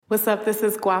What's up? This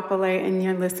is Guapale, and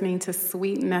you're listening to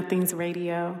Sweet Nothings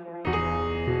Radio.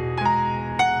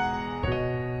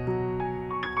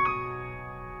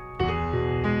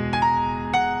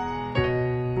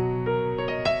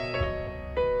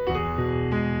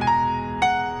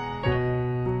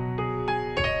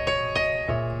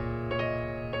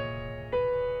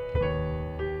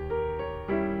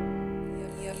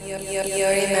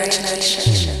 Your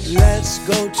imagination. Let's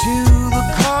go to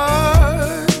the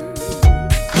park.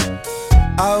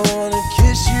 I wanna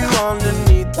kiss you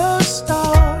underneath the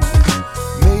stars.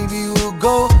 Maybe we'll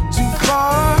go too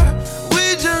far.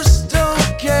 We just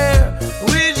don't care.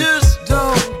 We just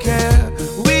don't care.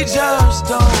 We just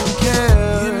don't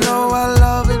care. You know I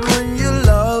love it when you're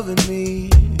loving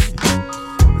me,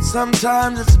 but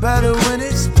sometimes it's better when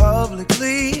it's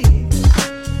publicly.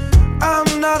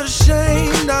 I'm not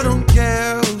ashamed, I don't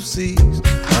care who sees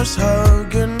us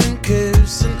hugging and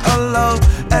kissing, a love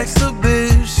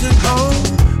exhibition. Oh,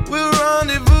 we'll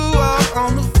rendezvous out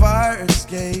on the fire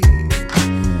escape.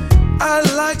 I'd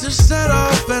like to set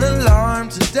off an alarm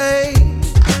today.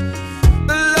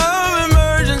 The love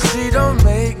emergency, don't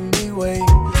make me wait.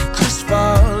 Just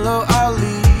follow, I'll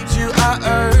lead you, I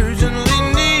urgently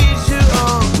need you.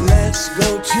 Oh, let's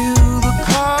go to the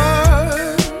park.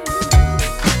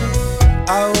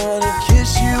 I wanna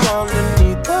kiss you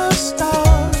underneath the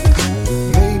stars.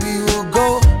 Maybe we'll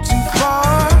go too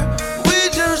far. We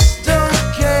just don't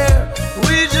care.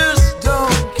 We just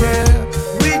don't care.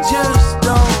 We just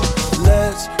don't.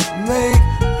 Let's make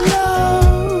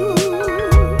love.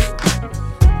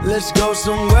 Let's go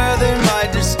somewhere they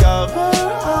might discover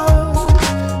us.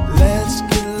 Let's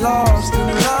get lost in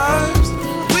lives.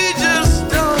 We just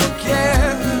don't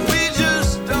care. We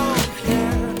just don't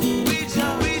care. We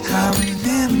just. I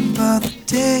remember the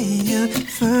day you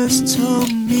first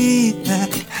told me that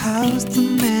I was the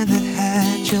man that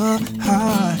had your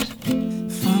heart.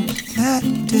 From that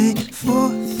day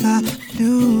forth, I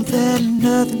knew that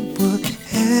nothing would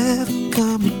ever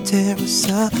come and tear us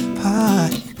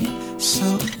apart.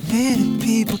 So many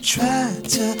people tried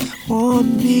to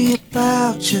warn me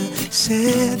about you,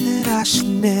 said that I should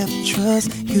never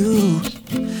trust you.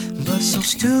 But so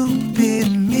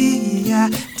stupid me, I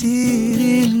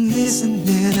didn't listen,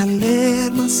 and I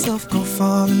let myself go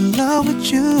fall in love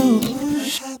with you. What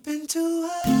happened to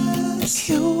us?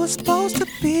 You were supposed to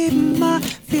be my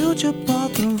future,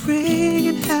 bought the ring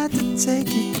and had to take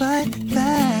it right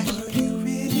back. Were you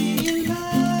really in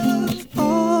love,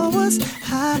 or was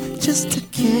I just a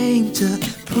game to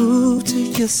prove to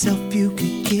yourself you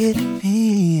could get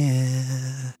me?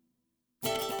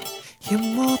 You're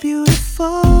more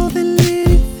beautiful than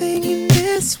anything in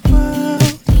this world,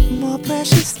 more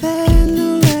precious than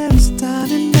the rarest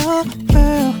diamond or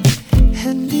pearl.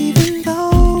 And even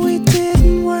though we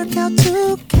didn't work out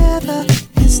together,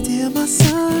 you're still my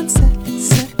sunset,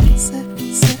 set, set,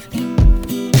 set.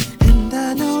 And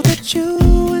I know that you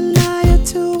and I are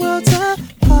two worlds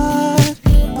apart,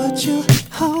 but you'll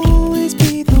always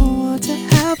be the one to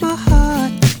have my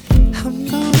heart. I'm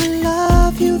gonna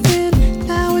love you then,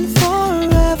 now and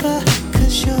forever,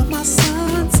 'cause you're my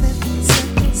sunset, set,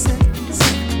 set, set,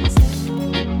 set.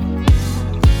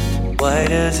 Why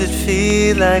does it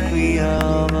feel like we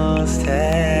almost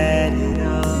had it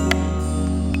all?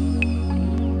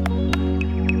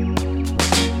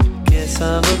 Guess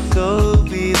I'ma go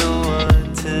be the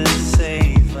one to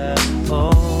save my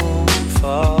own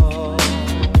fall.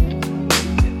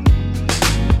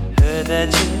 Heard that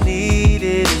you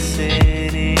needed a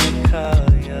city to call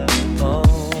your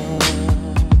own.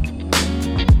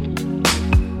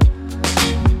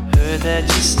 Heard that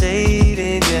you stayed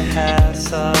in your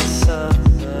house all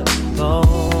summer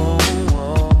long.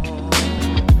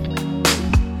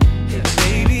 Hey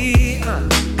baby,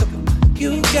 you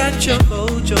got your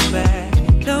mojo back.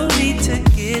 No need to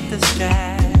get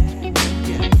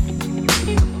distracted.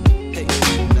 Hey,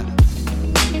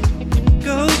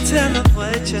 go tell them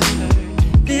what you heard.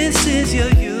 This is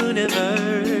your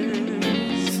universe.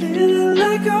 Feeling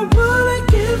like I wanna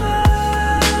give up.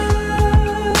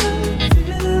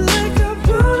 Feeling like I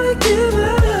wanna give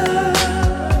up.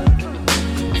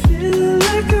 Feeling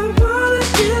like I wanna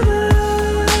give up.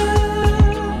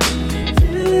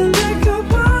 Feeling like I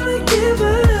wanna give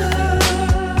up.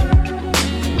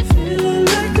 Feeling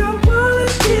like I wanna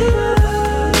give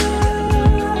up.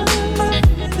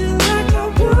 Feeling like I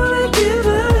wanna give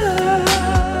up.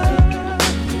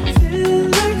 Feeling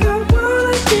like I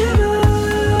wanna give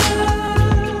up.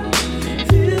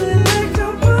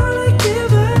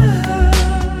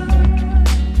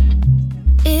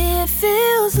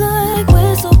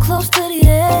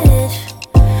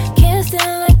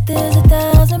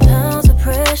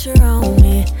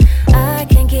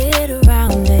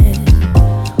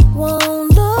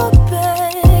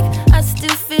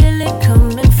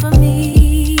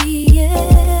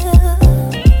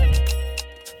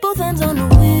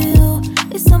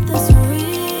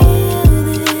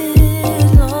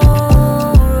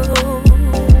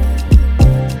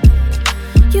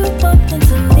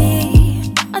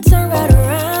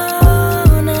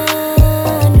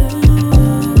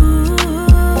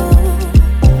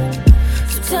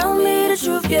 the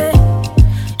truth, yeah.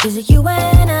 Is it you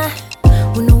and I?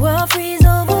 When the world freezes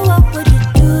over, what would you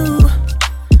do?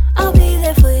 I'll be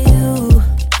there for you.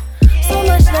 So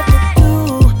much left to do.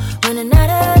 Running out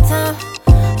of time.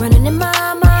 Running in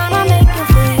my mind, I'm making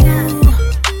for you.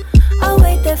 I'll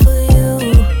wait there for you.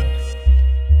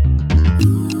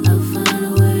 I'll find a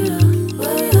way out,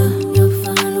 way out. You'll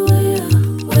find a way out,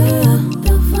 way out.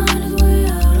 They'll find his way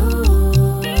out,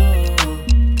 oh.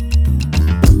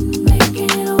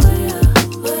 Making a way out,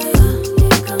 way out.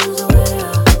 Here comes a way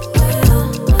out, way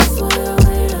out. I swear a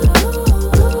way out,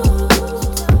 oh.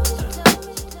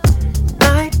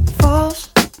 Night falls,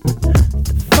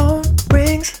 the phone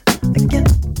rings again.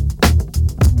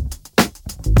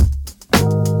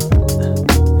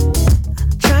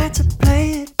 Tried to play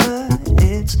it, but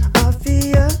it's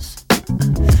obvious.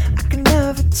 I can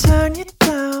never turn you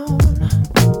down.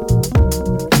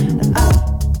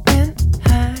 I've been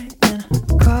hanging,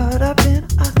 caught up in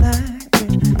our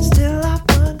language. Still, I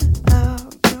wonder how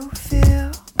you feel.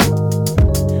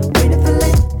 Waiting for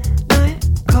late night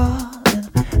calling.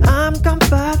 I'm gone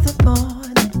by the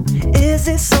morning. Is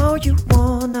this all you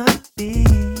wanna be?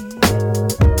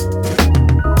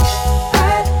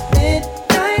 At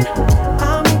midnight,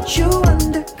 I'll meet you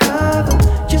undercover.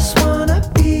 Just wanna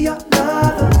be your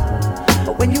lover.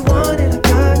 But when you want it, I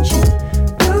got you.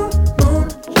 Blue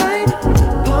moonlight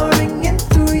pouring in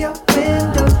through your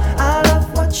window. I love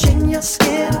watching your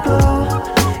skin glow.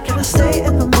 Can I stay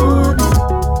in the morning?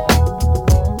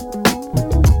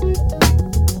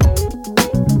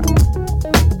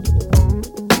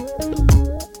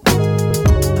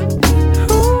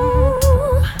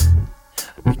 Ooh,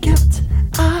 we kept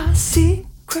our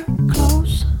secret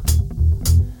close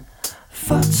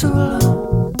for too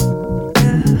long.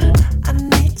 Yeah, I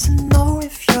need to know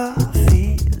if you're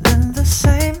feeling the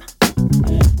same.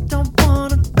 Don't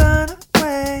wanna burn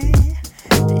away.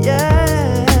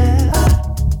 Yeah, I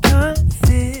can't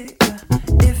figure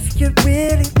if you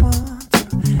really want to,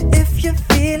 if you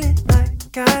feel it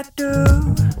like I do.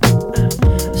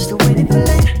 Still waiting for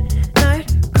late night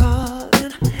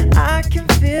calling. I can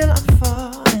feel I'm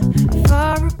falling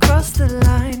far across the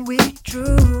line we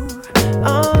drew.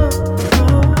 Oh,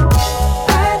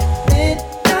 at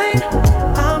midnight,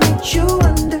 I'll meet you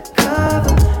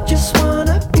undercover. Just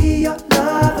wanna be your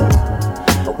lover.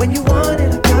 But when you want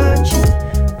it, I got you.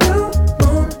 Blue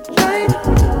moonlight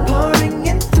pouring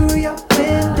in through your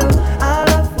window. I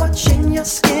love watching your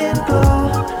skin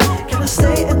glow. Can I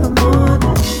stay in the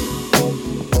morning?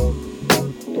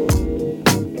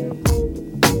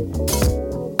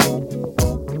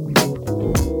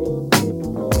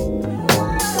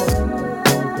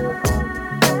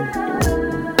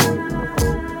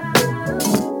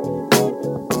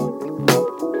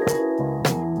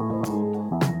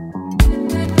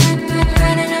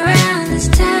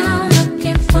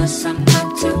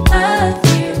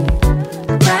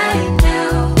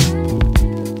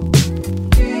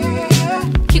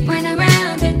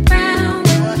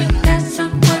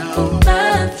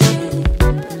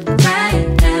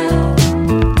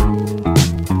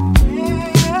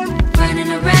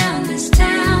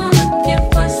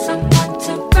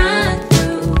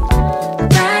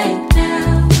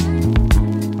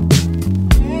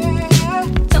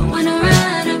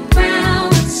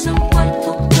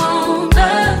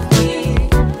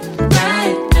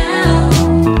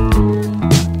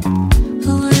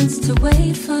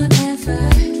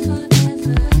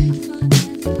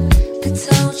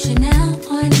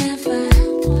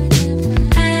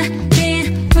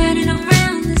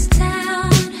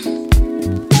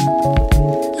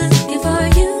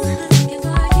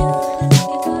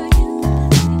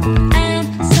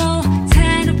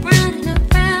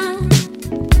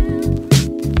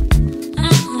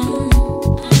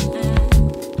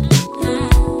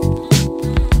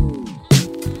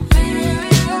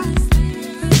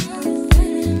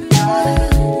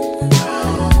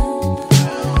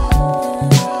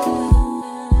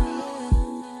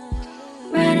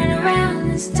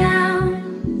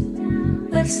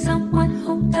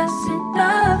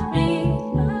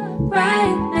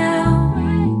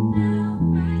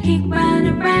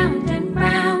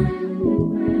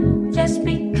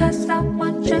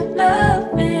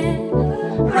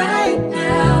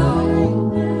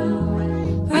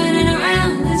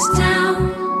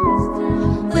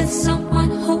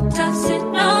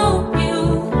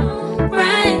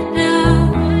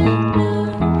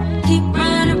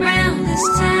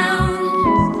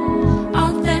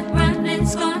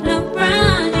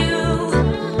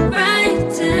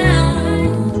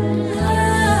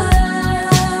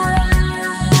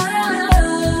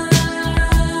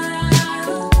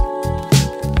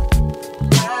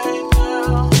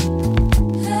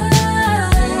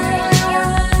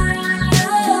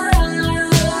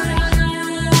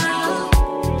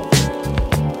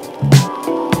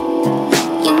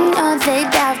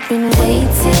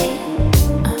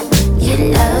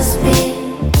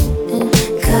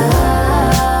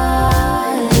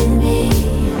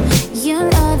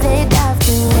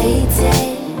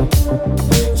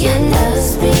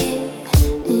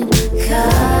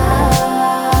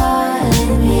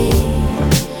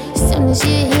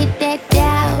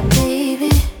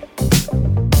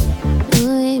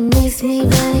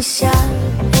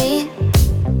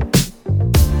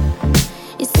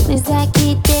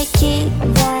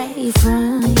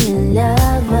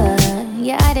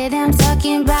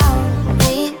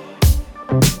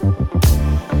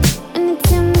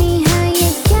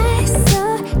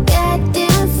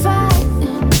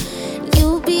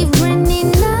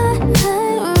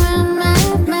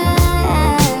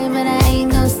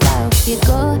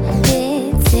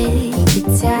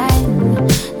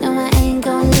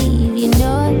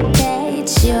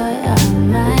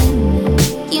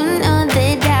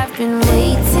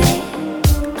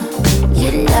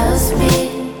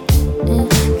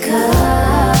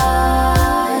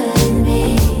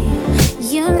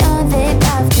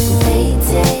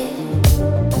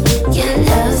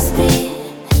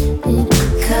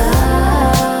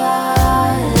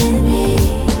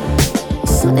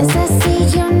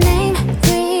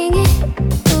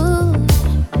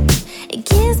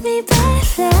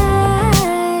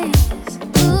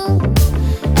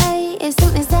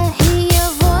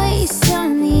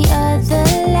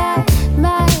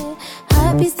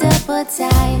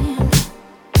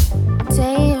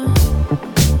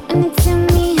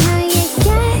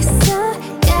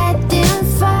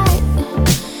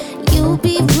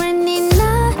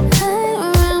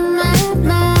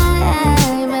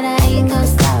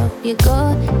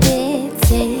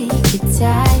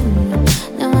 time.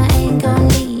 No, I ain't gon'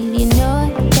 leave. You know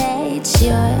that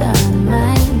you're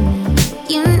mine.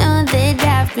 You know that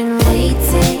I've been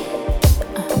waiting.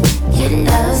 Your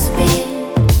love's been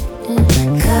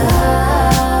calling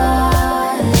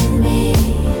me.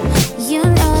 You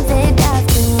know that I've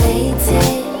been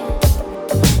waiting.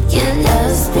 Your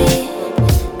love's been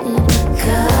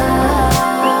calling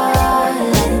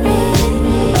me.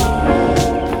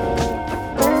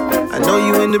 I know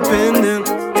you independent.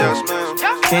 Yes, ma'am.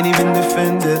 Can't even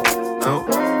defend it. No.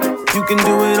 You can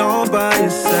do it all by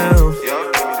yourself.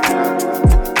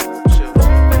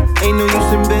 Ain't no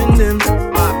use in bending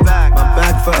my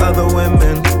back for other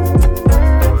women.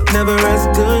 Never as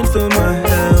good for my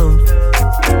health.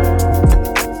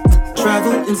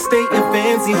 Travel and stay in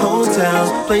fancy hotels,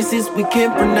 places we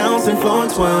can't pronounce in floor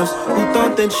 12s. Who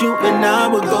thought that you and I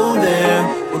would go there?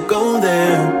 Would go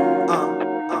there.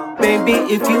 Baby,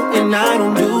 if you and I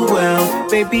don't do well,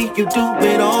 baby, you do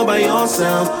it all by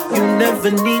yourself. You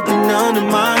never need none of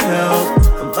my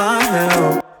help, my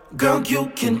help. Girl,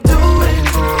 you can do it.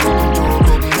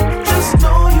 Just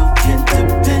know you can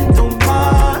depend on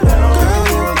my help. Girl,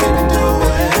 you can do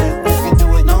it. You can do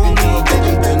it, no need to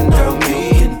depend on me.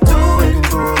 You can do it,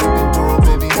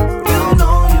 you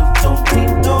know you don't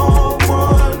need no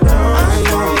one else. I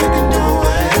know you can do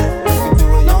it,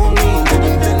 no need to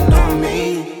depend on me.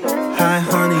 Hi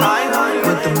honey,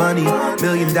 with the money, $1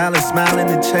 million smile and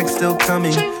the check still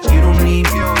coming. You don't need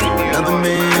another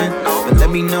man, but let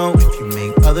me know if you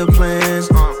make other plans.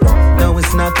 No,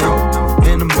 it's nothing,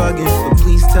 and I'm bugging, but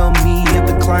please tell me if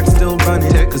the clock's still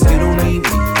running. Cause you don't need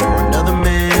me or another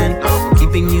man,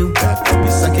 keeping you back from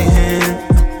your second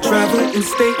hand. Travel and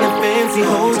stay in fancy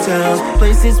hotels,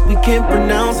 places we can't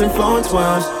pronounce in floor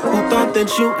 12s. Who thought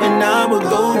that you and I would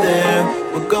go there,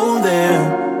 would go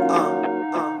there?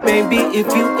 Baby, if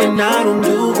you and I don't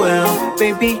do well,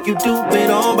 baby, you do it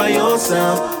all by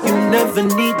yourself. You never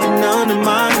need none of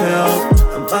my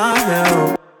help, my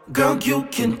help. Girl, you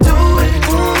can do it.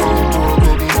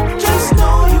 Just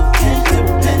know you can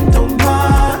depend on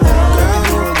my help. Girl,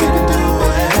 you can do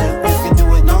it. You can do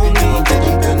it, no need to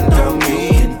depend on me.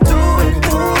 You can do it,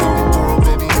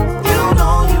 you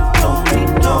know you don't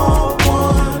need no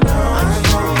one else. I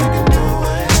know you can do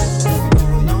it.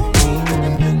 No need to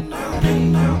depend on me.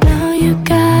 Now you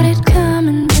got it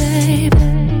coming, babe.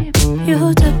 You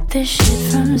took this shit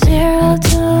from 0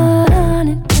 to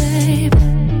 100, babe.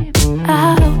 I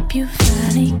hope you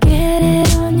finally get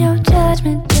it on your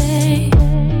judgment day.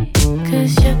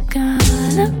 Cause you're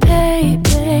gonna pay,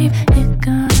 babe. You're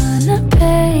gonna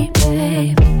pay,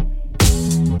 babe.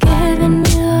 Giving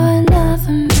you enough of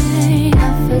me.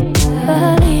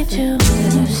 Believed you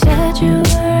when you said you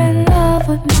were in love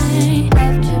with me. I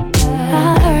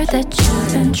heard that you've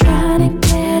been trying to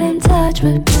get in touch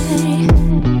with me.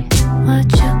 What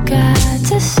you got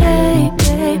to say,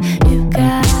 babe? You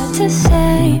got to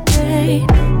say, babe.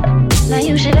 Now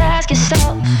you should ask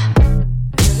yourself,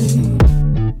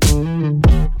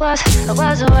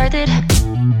 was it worth it?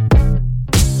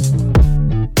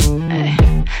 Hey,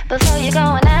 before you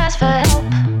go and ask for help,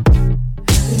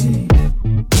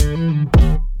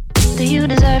 do you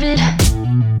deserve it?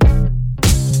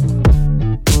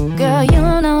 Girl,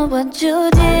 you know what you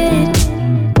did.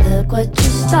 Look what you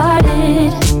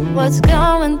started. What's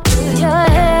going through your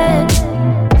head?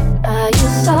 Are you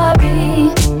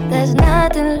sorry? There's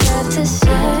nothing left to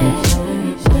say.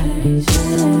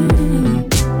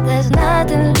 There's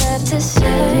nothing left to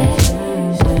say.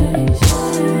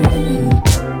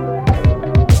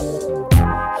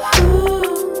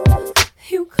 Ooh,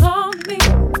 you called me,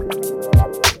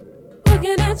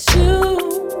 looking at you.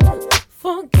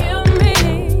 Forgive me,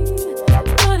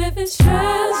 but if it's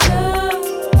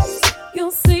treasures,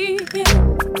 you'll see it.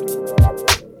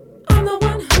 I'm the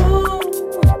one who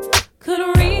could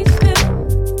reach it.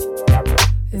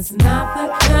 It's not the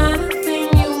kind of thing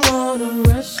you wanna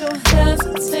rush or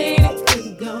hesitate. It could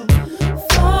go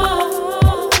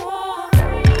far.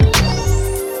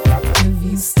 If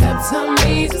you step to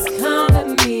me, just come at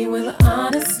me with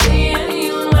honesty, and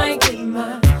you might get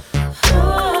my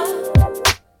heart.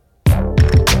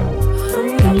 Oh,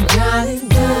 you got it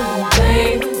good,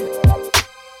 baby.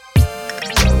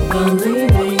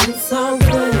 Believe me, it's so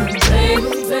good,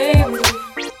 baby, baby.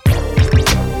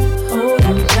 Oh,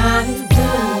 you got it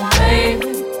good,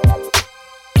 baby.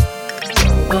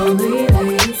 Believe me,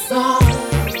 it's all.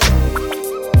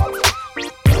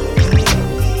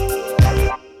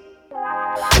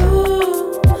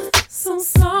 Ooh,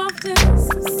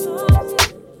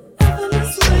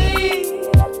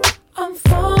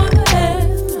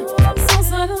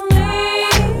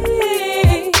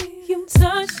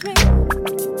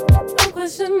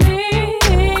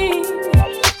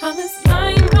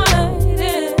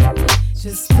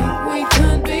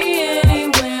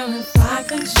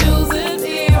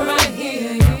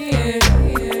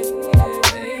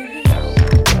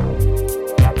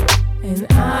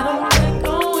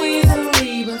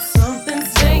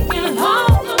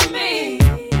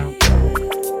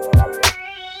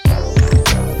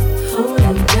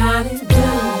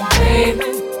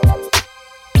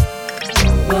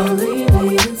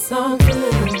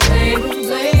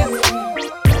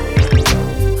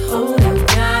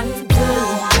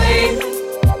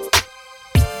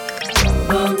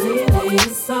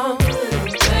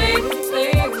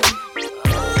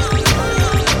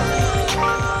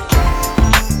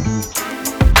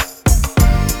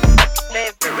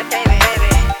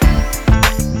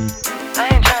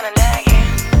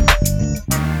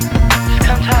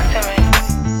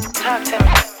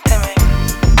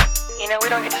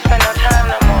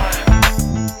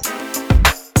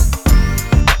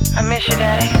 I miss you,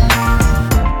 Daddy.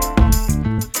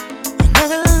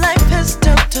 Another life has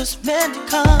dealt us many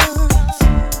cards.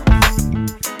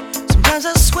 Sometimes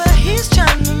I swear he's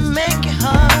trying to make it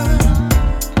hard,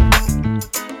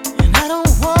 and I don't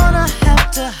wanna have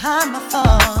to hide my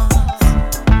thoughts.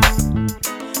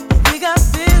 We got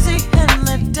busy and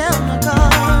let down the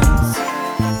guards.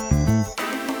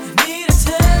 I need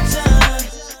attention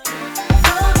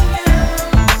from you.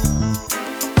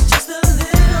 It's just the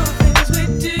little things we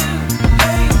do.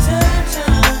 Pay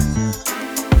attention.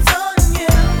 It's on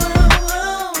you.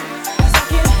 'Cause I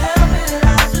can't help it.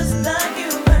 I just like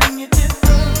you when you do.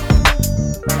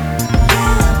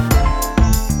 Yeah.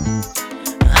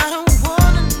 I don't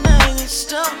want a night that's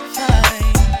still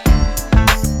fight.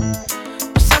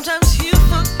 But sometimes you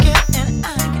forget and I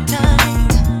get time.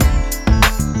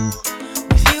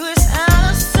 With you it's out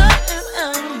of sight and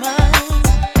out of mind.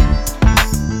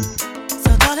 So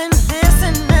darling,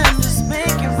 listen and just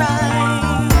make it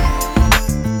right.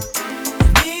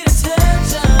 I need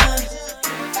attention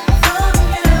from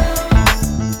you.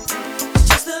 It's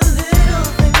just the little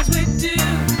things we do.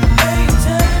 Pay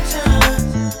attention.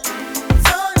 It's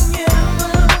on you.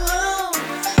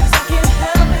 'Cause I can't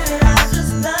help it. I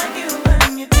just like you when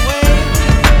you do.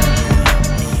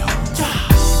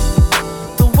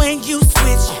 The way you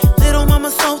switch, little mama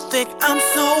so thick, I'm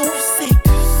so sick.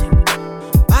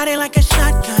 Body like a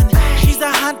shotgun, she's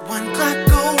a hot one. Clock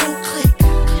go click,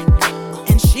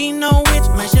 and she know which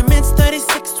measurements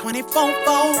 36, 24,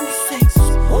 46.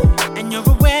 And you're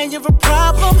aware you're a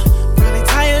problem. Really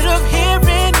tired of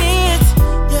hearing it.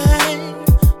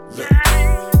 Yeah.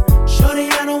 Shorty,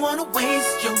 I don't wanna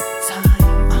waste your time.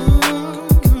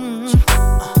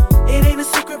 It ain't a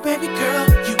secret, baby girl,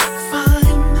 you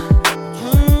fine.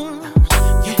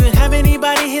 You could have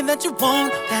anybody here that you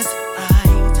want, that's right.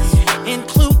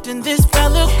 Including this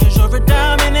fella, 'cause you're a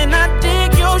diamond and I dig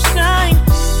your shine.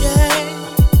 Yeah.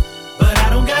 But I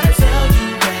don't gotta tell you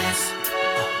that.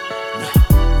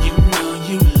 You know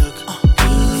you look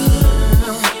good.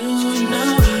 You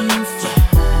know you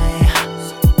fly.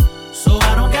 So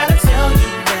I don't gotta tell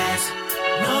you that.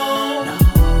 No.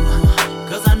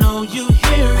 'Cause I know you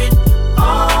hear it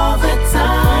all the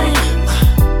time.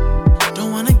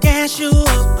 Don't wanna gas you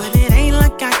up, but it ain't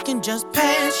like I can just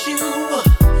pass you up.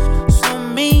 So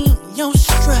mean, your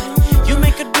strut, you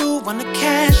make a dude wanna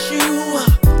cash you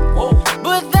up.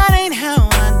 But that ain't how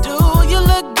I do. You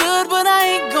look good, but I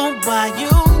ain't gon' buy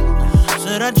you.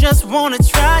 Said I just wanna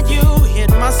try you. Hit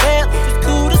myself, it's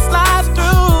cool to slide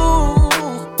through.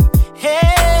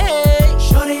 Hey,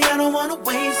 shorty, I don't wanna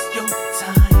waste your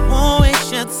time. Won't waste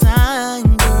your time,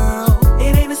 girl.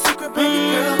 It ain't a secret, baby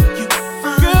girl, you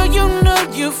fine. Girl, you know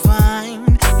you fine.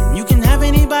 And you can have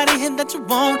anybody here that you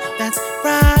want, that's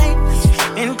right.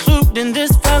 Including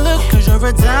this fella, 'cause you're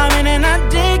a diamond and I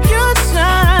dig your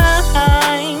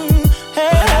shine. Hey.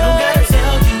 But I don't gotta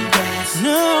tell you that.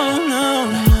 No.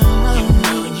 You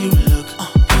know you look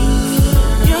good.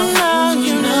 You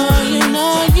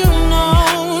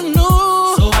know.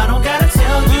 So I don't gotta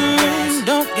tell you that.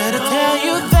 Don't gotta tell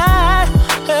you that.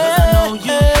 'Cause I know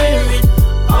you hear it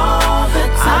all the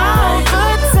time.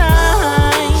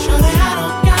 Surely I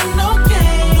don't got no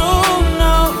game.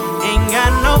 No. Ain't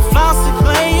got no flaws to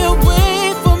play it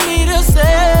with for me to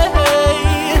say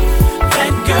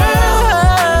that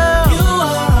girl, you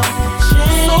are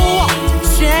so off the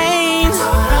chain.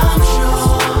 I'm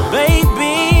sure,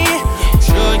 baby,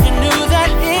 sure you knew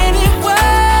that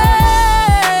anyway.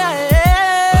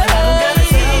 But I don't gotta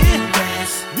tell you that.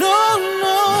 No.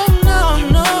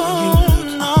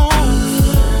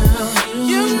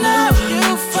 You know you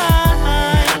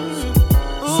fine.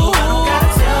 So I don't gotta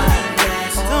tell you that.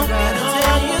 Don't gotta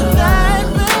tell you that,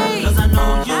 babe. 'Cause I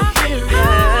know you hear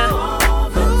it all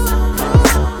the time.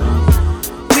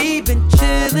 We've been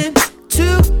chilling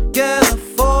together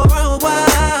for a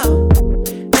while,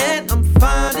 and I'm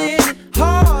finding it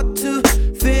hard to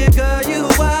figure you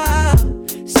out.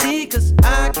 See, 'cause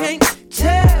I can't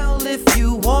tell if you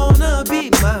wanna be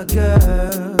my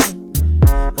girl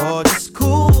or just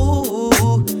cool.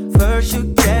 First you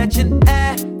catch an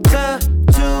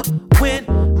attitude when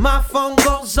my phone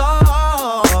goes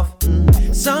off.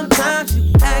 Sometimes you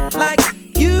act like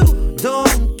you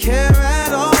don't care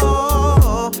at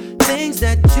all. Things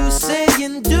that you say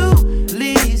and do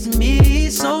leaves me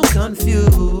so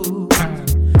confused.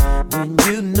 When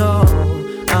you know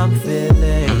I'm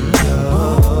feeling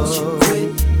yours, you quit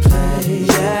playing.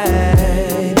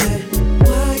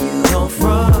 Why you don't front?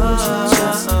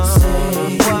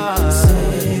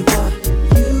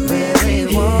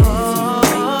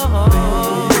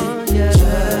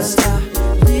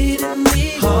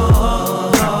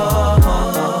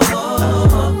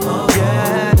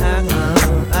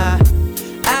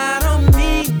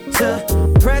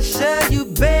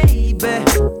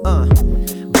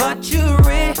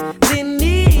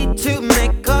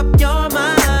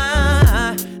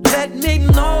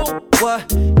 know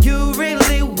what you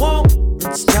really want,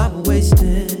 and stop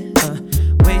wasting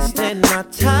my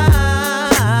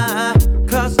time.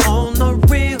 'Cause on the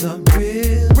real,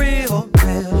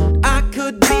 I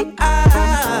could be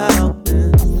out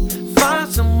and find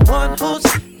someone who's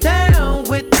down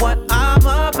with what I'm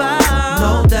about.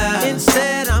 No doubt.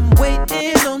 Instead, I'm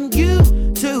waiting on you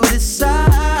to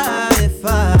decide if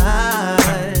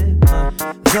I'm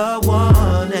the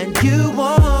one and you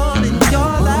want in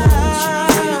your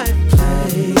life.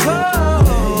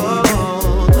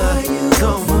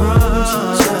 Don't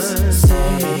run. Just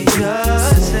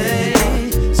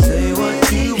say what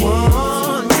you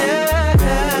want.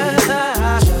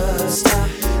 Yeah. Just stop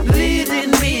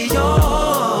leading me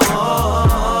on.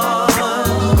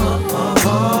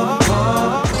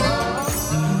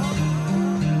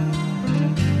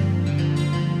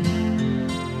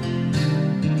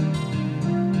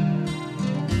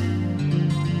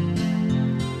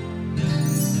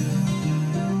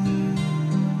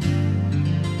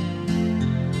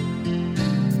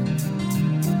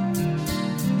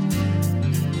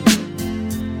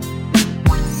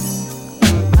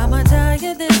 I'ma tell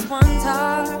you this one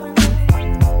time.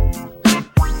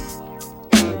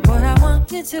 Boy, I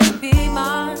want you to be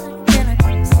mine. Can I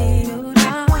come see you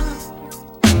now?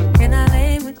 Can I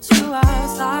lay with you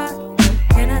outside?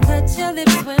 Can I touch your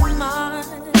lips with mine?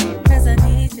 'Cause I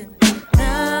need you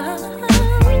now.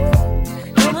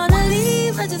 Don't wanna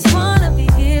leave, I just wanna be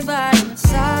here by your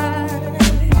side.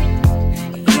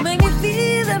 You make me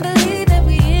feel and believe that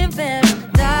we in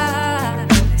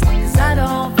paradise. 'Cause I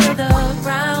don't feel the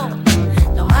ground.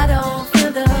 No, I don't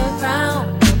feel the ground.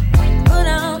 But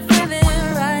I'm feeling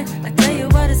right. I tell you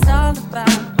what it's all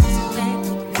about. So make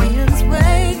me feel this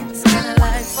way. It's kinda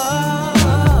like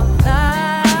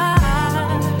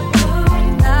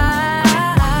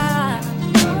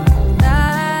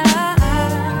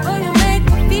oh, you make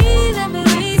me feel and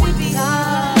believe me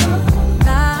beyond.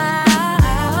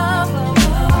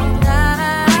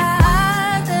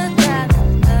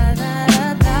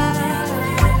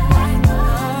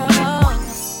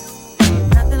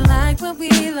 Nothing like when we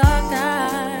lock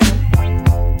eyes.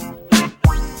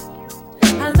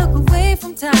 I look away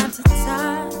from time to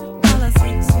time. All I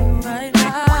see is you right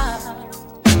now.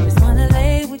 Just wanna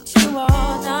lay with you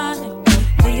all night.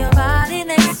 Feel your body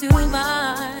next to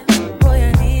mine. Boy,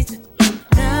 I need you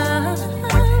now.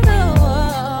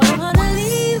 Don't wanna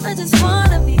leave, I just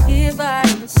wanna be here by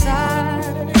your side.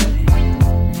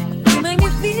 You make me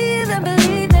feel and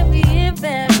believe that we in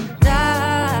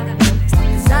paradise.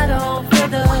 'Cause I don't feel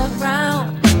the ground.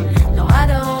 No, I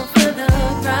don't feel the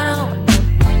ground.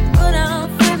 But I'm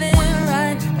feeling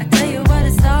right. I tell you what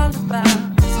it's all about.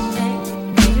 So make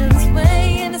me feel this way.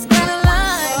 And it's kinda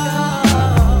like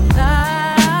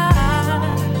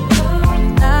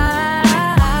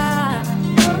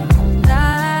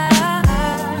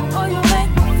oh, you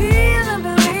make me feel and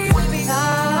believe me.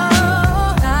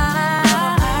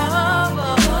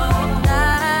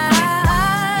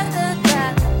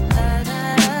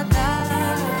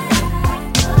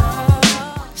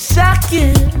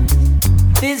 Shocking,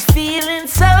 this feeling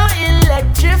so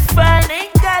electrifying.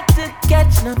 Ain't got to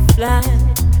catch no flight.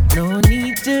 No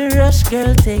need to rush,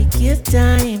 girl, take your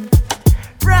time.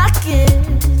 Rockin',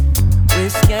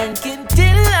 we're skanking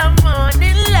till the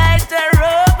morning light. A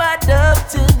robot dub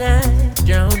tonight.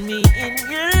 Drown me in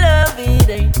your love, it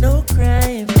ain't no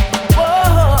crime.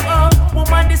 Whoa,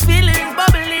 woman, this feeling is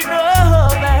bubbling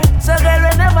over. So girl,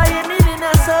 whenever you're needing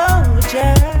a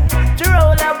soldier to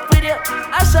roll up with you,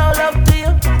 I show love to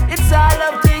you. It's all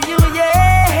up to you,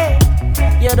 yeah.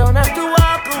 You don't have to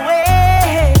walk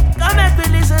away. Come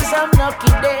and listen some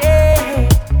Nucky Day.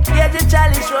 Yeah, the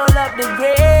challenge roll up the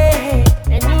gray.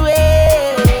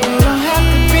 Anyway, We don't have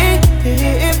to be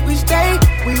here if we stay.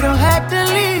 We don't have to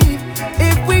leave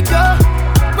if we go.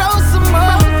 Roll some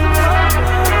more.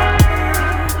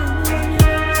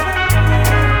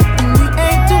 And we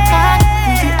ain't too high.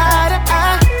 We see eye to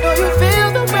eye. Know you feel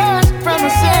the rush from a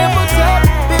sample touch.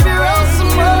 Baby, roll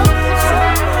some more.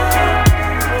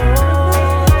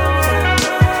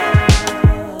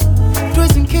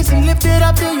 Twist and kiss and lift it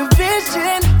up to your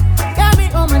vision. Got me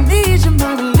on my knees, you're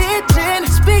my religion.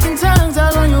 Speaking tongues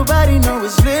all on your body, know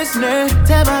it's listening.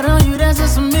 Tap out on you, that's a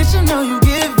submission, know you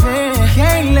giving.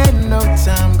 Can't let no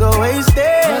time go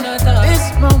wasted.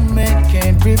 This moment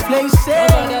can't replace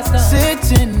it.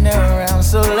 Sitting around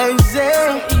so lazy,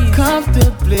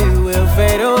 comfortably we'll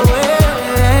fade away.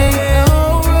 Ain't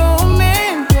no room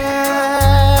in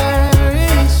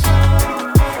Paris.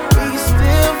 We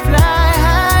still fly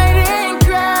high and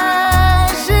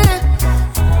crash it.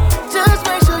 Just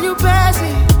make sure you pass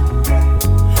it.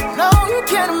 No, you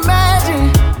can't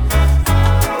imagine.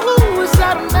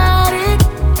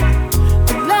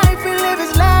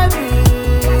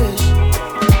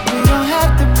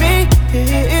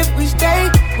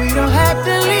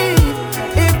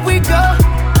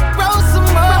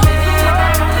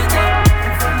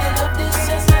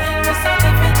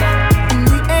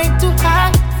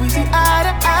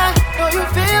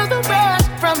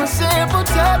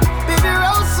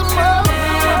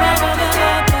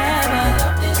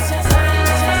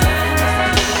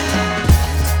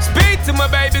 my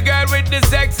baby girl with the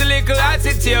sexy little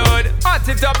attitude. Hot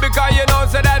it up because you know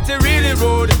so that you really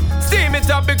rude. Steam it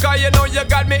up because you know you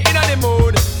got me in the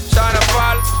mood. Shana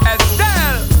Fall,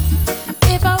 Estelle.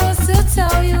 If I was to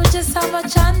tell you just how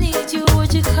much I need you,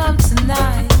 would you come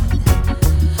tonight?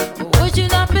 Would you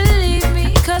not believe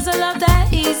me? Cause a love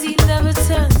that easy never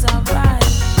turns out right.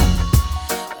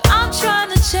 I'm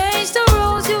trying to change the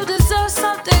rules. You deserve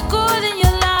something good in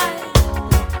your life.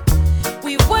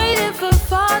 We waited for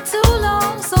far too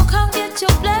long, so come get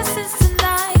your blessings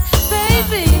tonight.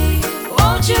 Baby,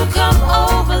 won't you come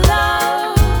over,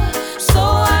 love, so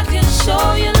I can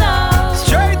show you love.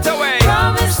 Straight away.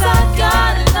 Promise I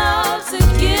got enough to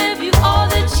give you all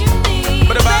that you need.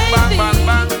 Bang, bang, bang,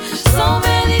 bang. So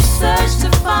many search to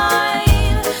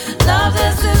find love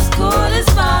that's as good as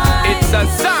mine. It's a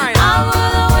sign. I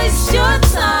will waste your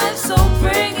time, so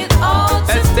bring it all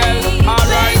to me,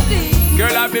 alright. baby.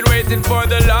 Girl, I've been waiting for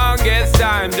the longest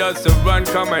time just to run,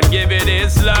 come and give it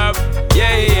this love.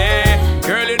 Yeah, yeah.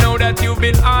 Girl, you know that you've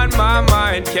been on my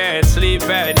mind. Can't sleep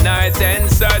at night and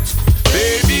such.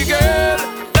 Baby girl,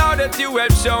 now that you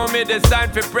have shown me the sign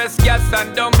for press gas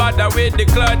and don't bother with the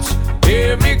clutch.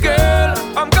 Hear me, girl,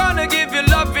 I'm gonna give you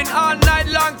loving all night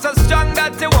long, so strong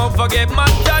that you won't forget my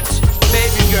touch.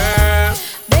 Baby girl,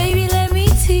 baby, let me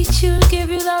teach you, give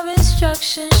you love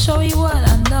instruction, show you what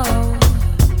I know.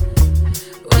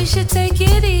 We should take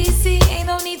it easy, ain't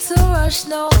no need to rush,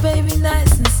 no, baby,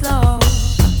 nice and slow.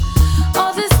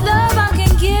 All this love I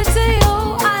can give to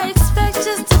you, I expect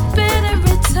just a bit in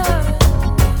return.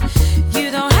 You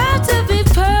don't have to be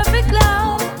perfect,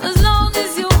 love, as long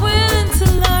as you're willing to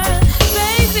learn.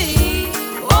 Baby,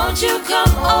 won't you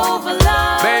come over,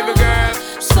 love, baby girl,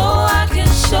 so I can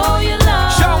show you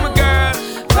love. show me, girl.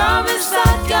 Promise I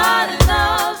got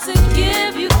enough to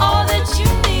give you all that you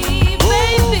need,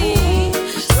 baby.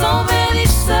 So many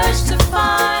search to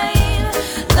find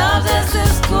love that's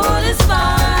as good as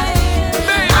mine.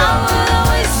 I will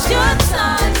waste your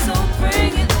time, so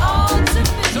bring it all to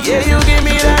me. Yeah, you give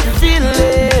me that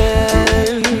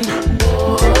feeling.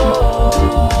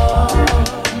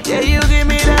 Yeah, you give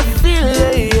me that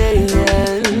feeling.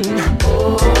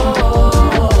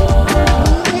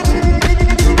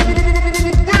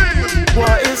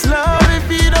 What is love if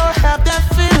you don't have that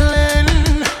feeling?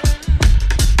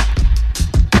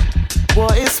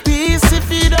 What is peace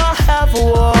if you don't have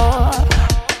war?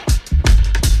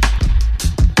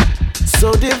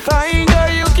 So divine, girl,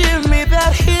 you give me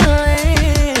that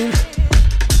healing.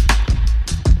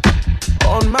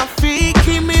 On my feet,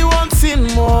 keep me wanting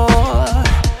more.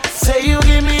 Say you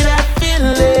give me that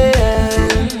feeling.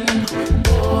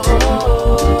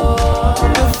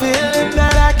 The feeling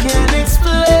that I can't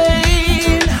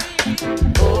explain.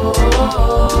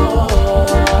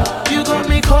 You got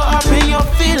me caught up in your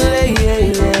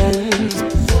feelings.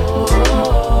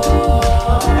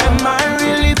 Am I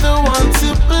really the one to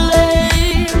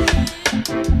blame?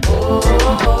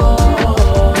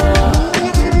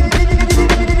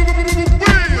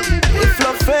 If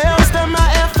love fails, then my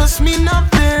efforts mean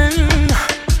nothing.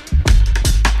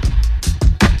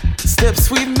 Steps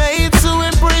we've made to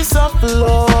embrace our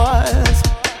flaws.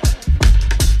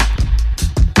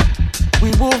 We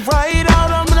will ride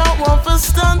out, I'm not one for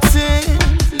stunting,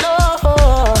 no.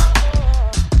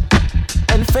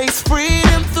 And face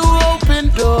freedom through open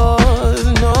doors,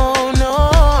 no,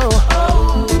 no.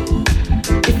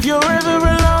 If you're ever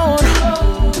alone,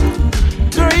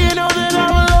 girl, you know that I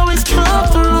will always come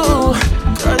through.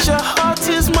 Cause your heart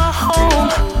is my home,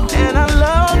 and I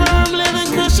love where I'm living.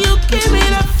 Cause you give me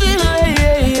that feeling,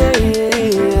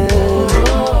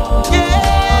 yeah,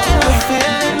 the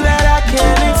feeling that I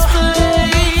can't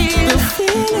explain. The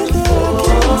feeling that I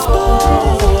can't explain.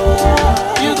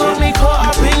 You got me caught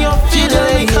up in your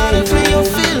feeling, caught up in your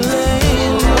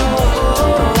feeling.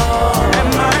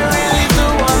 Am I really the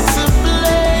one to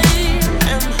blame?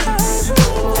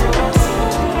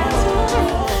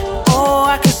 Oh,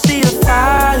 I can see the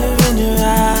fire in your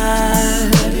eyes.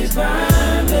 Baby,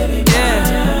 fine, baby,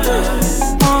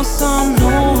 yeah. Want some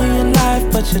new in your life,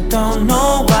 but you don't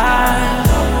know why.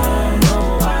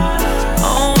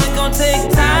 Oh, it gon'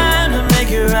 take time to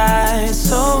make it right,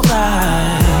 so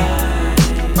right.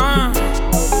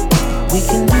 We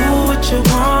can do what you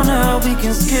wanna, we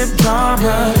can skip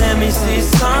drama. Let me see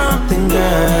something,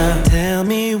 girl. Tell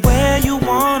me where you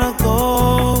wanna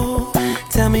go.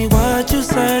 Tell me what you're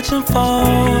searching for.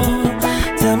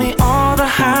 Tell me all the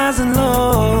highs and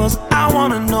lows. I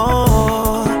wanna know.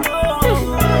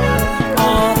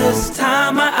 All this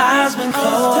time my eyes been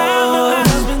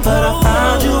closed, but I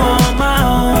found you on my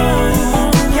own.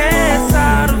 Yeah, it's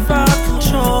out of our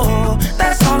control.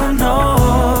 That's all I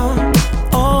know.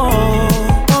 Oh,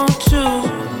 won't you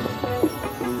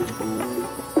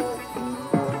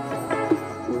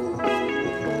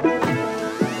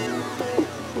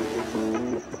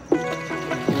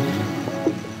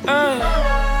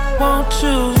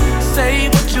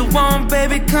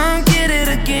baby, come get it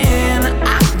again.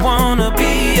 I wanna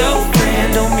be your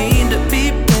friend. Don't mean to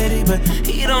be petty, but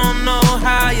he don't know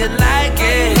how you like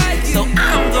it. So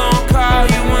I'm gon' call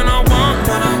you when I want,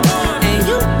 and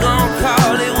you gon'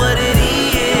 call it what it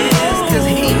is. Cause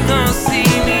he gon' see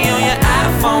me on your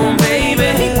iPhone, baby.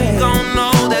 He gon'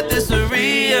 know that this is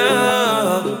real.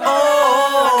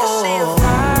 Oh, I can see a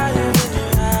fire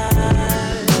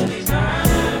in your eyes.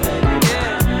 Yeah.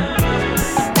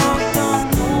 I don't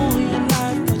know your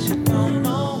life, but you don't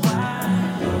know why.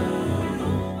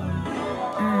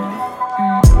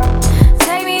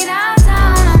 Take me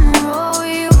downtown, I'ma roll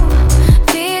with you.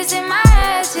 Fears in my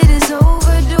head, shit is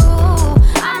overdue.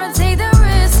 I'ma take the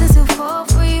risk since I fall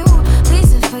for you.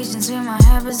 Please have patience with my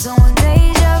habits on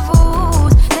deja vu.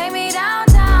 Take me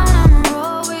downtown, I'ma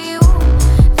roll with you.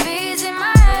 Fears in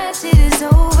my head, shit is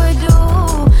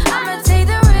overdue. I'ma take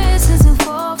the risk since I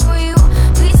fall for you.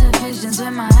 Please have patience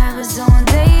with my habits on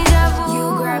deja vu. You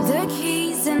grab the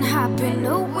keys and hop in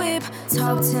the whip.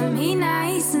 Talk to me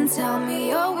nice and tell me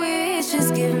your wish.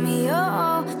 Just give me your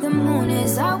all. The moon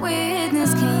is our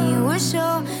witness. Can you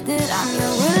assure that I'm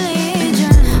your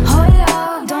religion? Hold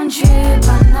up, don't trip.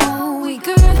 I know we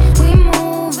good. We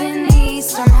moving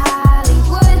east from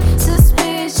Hollywood.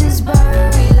 Suspicions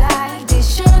buried like they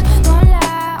should. Don't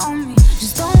lie on me,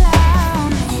 just don't lie on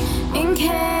me. In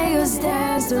chaos,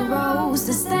 there's the rose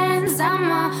that stands.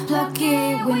 I'ma pluck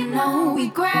it with no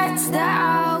regrets. The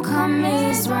outcome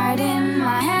is right in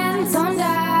my hands. Don't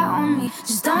die on me,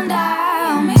 just don't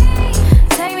die on me.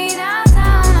 Take me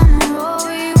downtown, I'ma roll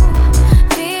with you.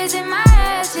 Fears in my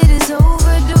head, shit is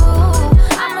overdue.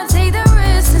 I'ma take the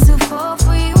risk since I fall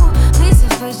for you. Please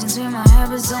have patience with my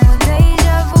habits on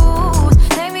deja vu.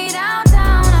 Take me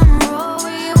downtown, I'ma roll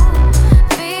with you.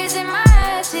 Fears in my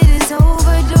head, shit is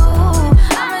overdue.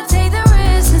 I'ma take the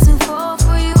risk since I fall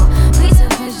for you. Please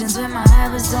have patience with my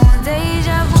habits on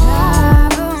deja vu.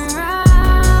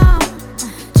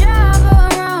 Drive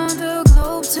around the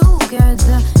globe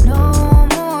together. No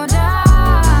more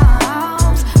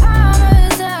doubts.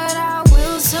 Promise that I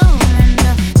will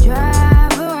surrender.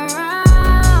 Drive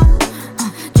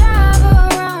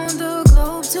around the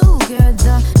globe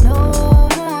together. No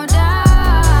more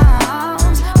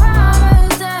doubts.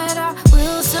 Promise that I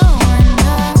will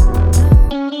surrender.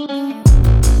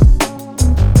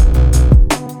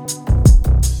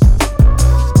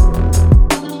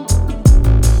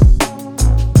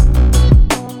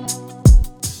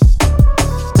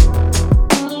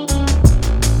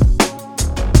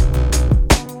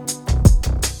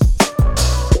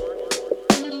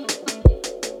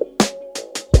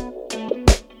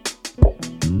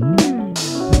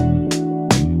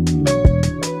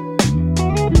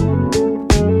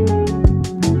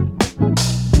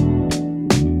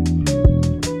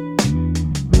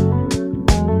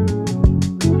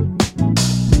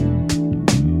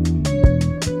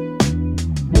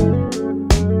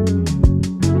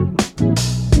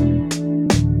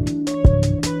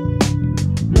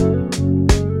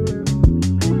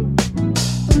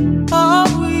 Are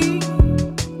we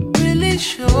really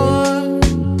sure?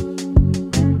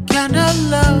 Kind of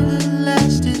love that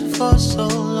lasted for so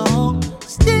long.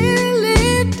 Still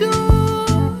it do.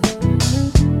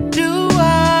 Do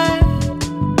I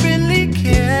really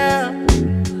care?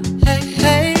 Hey,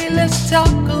 hey, let's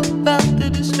talk about the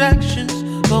distractions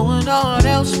going on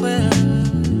elsewhere.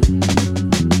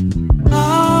 I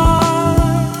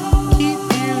keep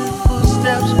hearing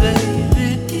footsteps, baby,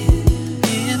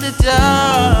 in the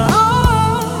dark.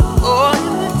 Oh,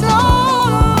 in the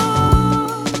dark.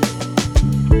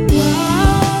 I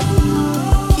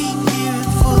keep hearing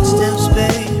footsteps,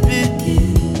 baby,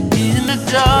 in the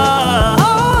dark.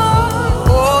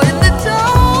 Oh, in the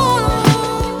dark.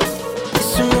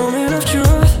 It's a moment of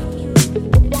truth.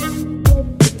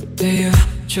 Do you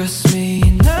trust me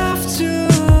enough to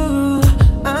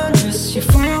undress you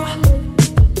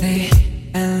fully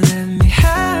and let me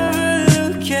have a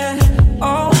look at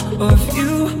all of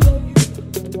you?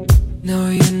 No,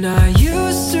 you're not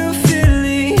used to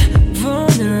feeling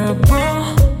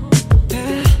vulnerable.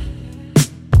 Yeah.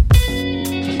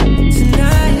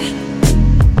 Tonight,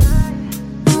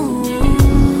 ooh,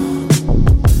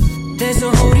 there's no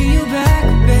holding you back,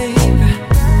 baby.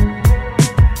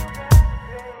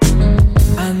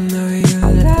 I know you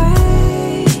like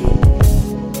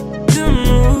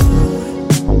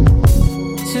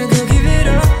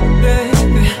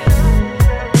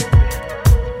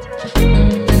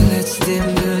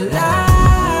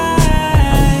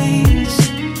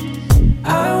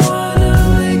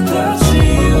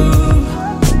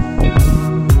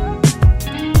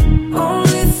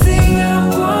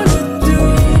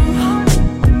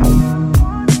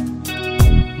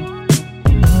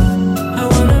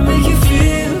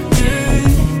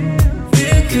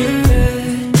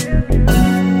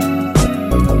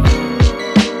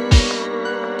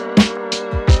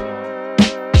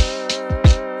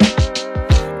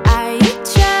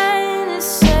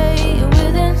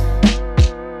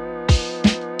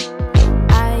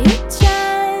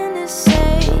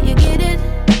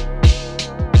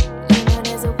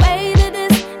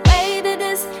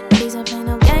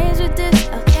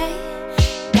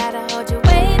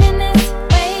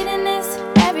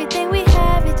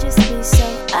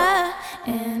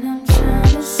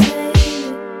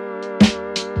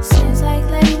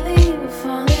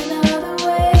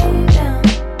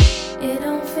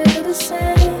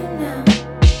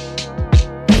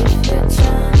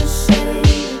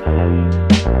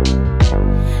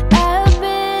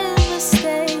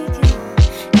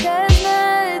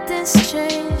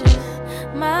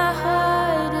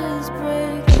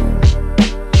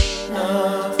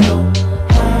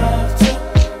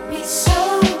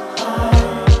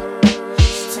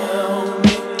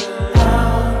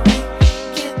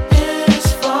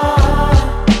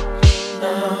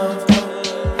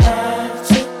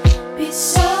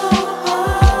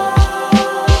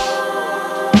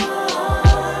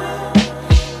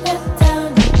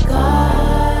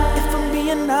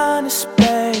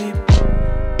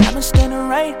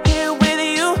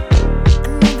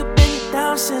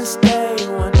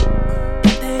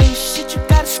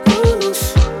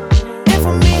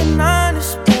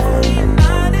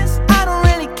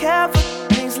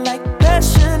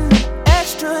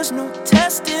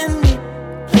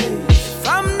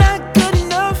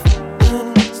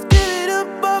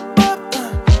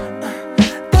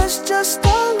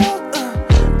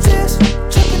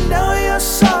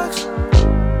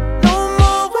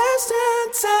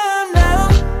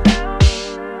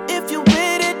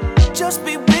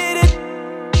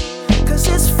Cause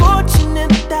it's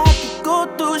fortunate that we go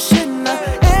through shit. Not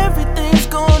everything's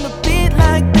gonna be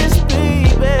like this,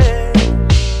 baby.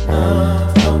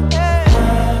 Love don't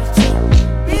have to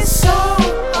be so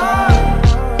hard.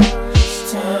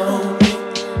 Just tell me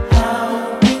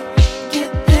how we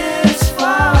get this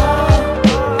far.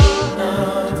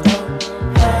 Love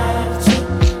don't have to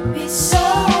be so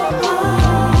hard.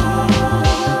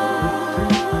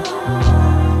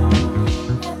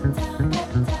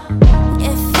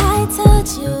 If I told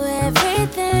you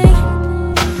everything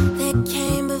that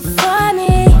came before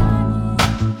me,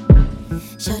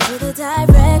 showed you the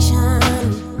direction,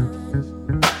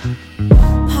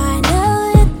 partner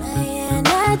with my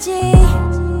energy,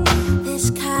 this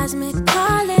cosmic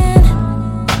calling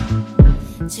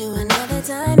to another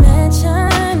dimension.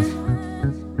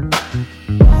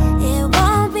 It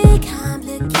won't be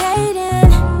complicated,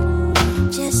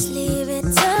 just leave it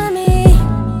to me.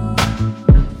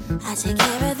 I take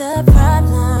care of the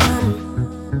problem.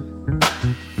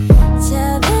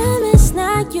 Tell them it's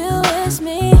not you, it's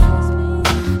me.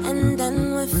 And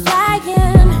then we're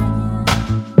flying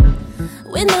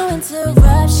with no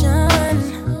interruption.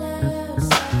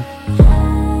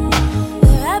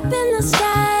 We're up in the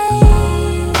sky.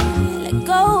 Let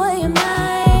go of your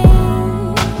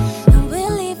mind, and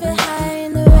we'll leave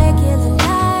behind the regular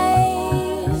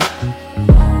life.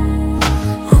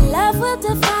 Our love will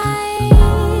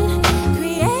define,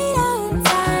 create our own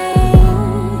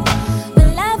time. When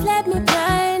love left me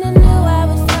blind, I knew I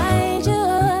would find you.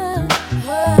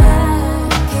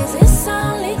 Cause it's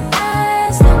only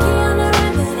us, looking on the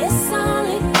run, but it's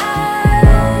only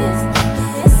us.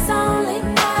 Yeah, it's only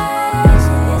us,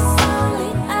 yeah, it's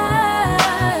only us.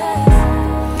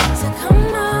 So come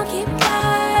on, keep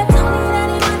up, don't need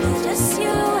anyone, it's just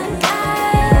you and I.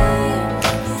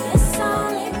 Yeah, it's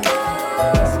only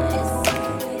us, yeah,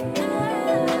 it's only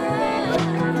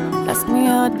us. Ask me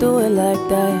how I do it like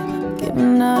that.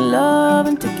 Giving out love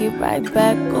and take it right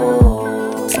back.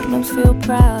 Oh, sometimes feel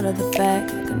proud of the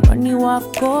fact I can run you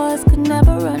off course, could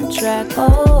never run track.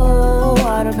 Oh,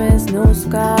 water bends, new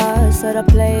skies. Said I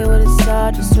play with it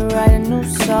all just to write a new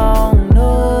song.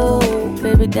 No,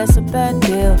 baby, that's a bad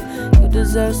deal. You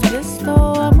deserve space,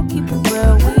 though I'ma keep it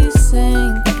real. We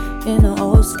sing in our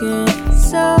old skin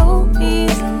so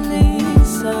easily.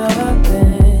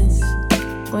 Serpents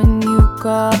when you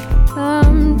call,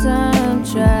 I'm time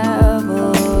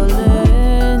traveling.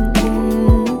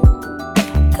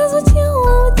 Cause what you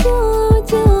want, I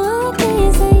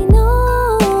can't say no.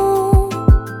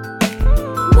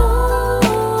 No.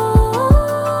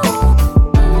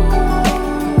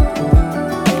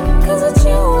 Cause what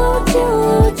you want,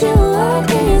 I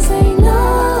can't say no.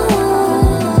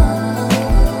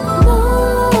 No.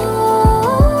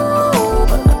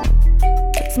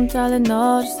 Took some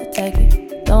Tylenol just to take it.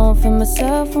 Don't feel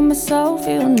myself,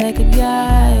 feel naked,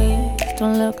 yeah.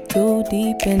 Don't look too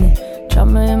deep in it. Drop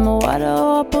me in my water,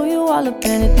 I'll pull you all up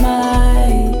in it,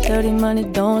 my dirty money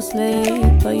don't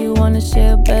sleep, but you wanna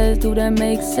share beds, do that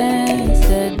make sense?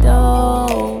 Said,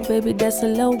 oh, baby, that's a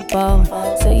low ball.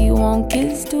 Say you want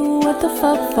kids, do what the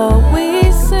fuck for? We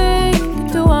sing,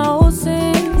 do our own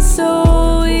sing,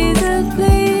 so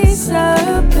easily.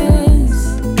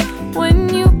 Serpents,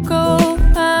 when you go,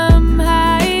 I'm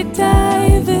high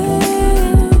diving.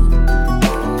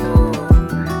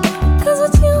 Cause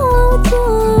what you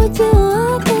want, I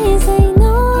can't say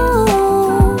no.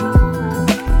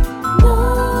 No.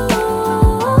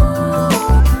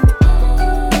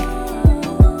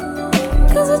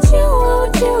 Cause what you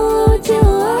want, I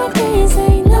can't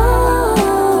say no.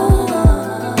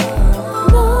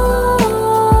 No.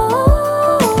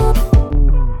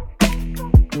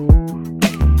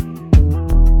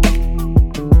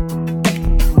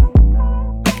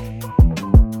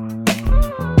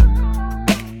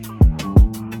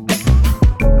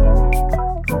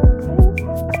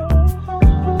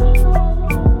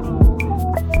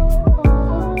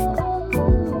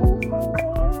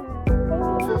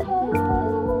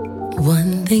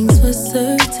 One thing's for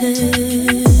certain,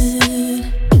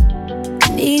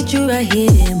 need you right here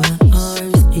in my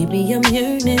arms, baby, I'm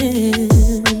yearning.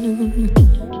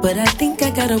 But I think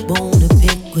I got a bone to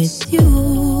pick with you.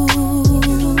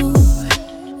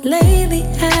 Lately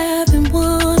I've been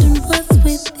wondering what's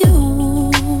with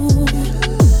you.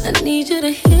 I need you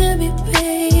to hear me,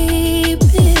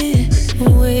 baby.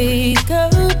 Wake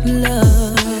up,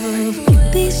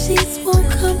 love. These sheets won't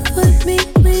comfort me,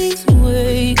 please.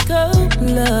 Wake up,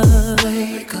 love.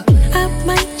 I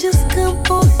might just come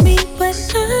on me, but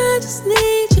I just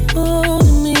need you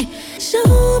holding me.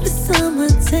 Show me some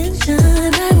attention.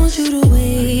 I want you to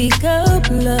wake up,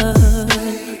 love.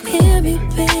 Hear me,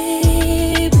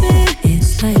 baby.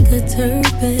 It's like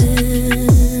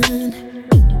urban.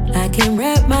 I can't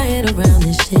wrap my head around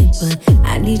this shit, but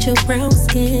I need your brown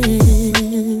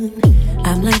skin.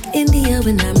 I'm like India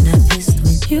when I'm not pissed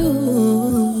with you.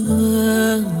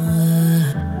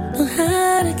 Know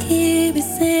how to keep it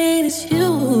saying it's you.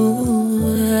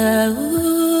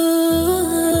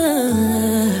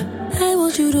 I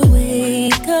want you to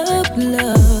wake up,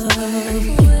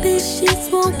 love. These sheets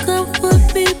won't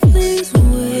comfort me, please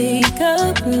wake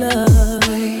up, love.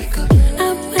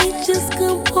 I might just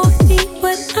come for me,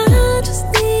 but I just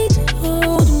need you to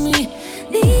hold me.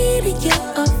 Need your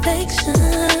affection.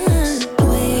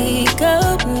 Wake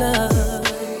up, love.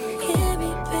 Hear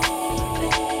me,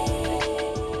 baby.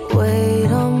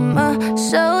 Weight on my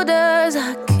shoulders,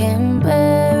 I can't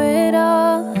bear it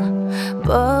all.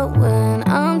 But when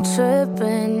I'm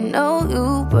tripping, no,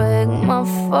 you break my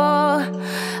fall.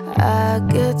 I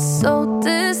get so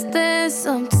distant,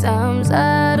 sometimes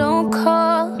I don't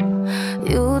call.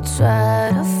 You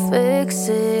try to fix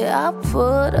it, I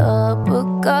put up a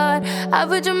guard. I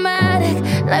be dramatic,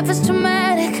 life is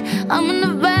traumatic. I'm in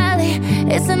the valley,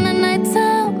 it's in the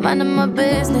nighttime, minding my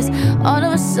business. All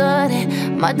of a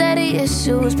sudden, my daddy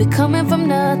issues be coming from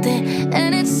nothing.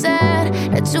 And it's sad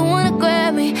that you wanna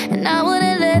grab me, and I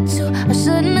wouldn't let you. I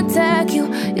shouldn't attack you,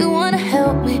 you wanna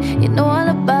help me. You know all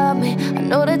about me, I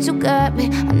know that you got me.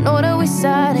 I know that we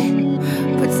solid.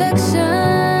 Protection.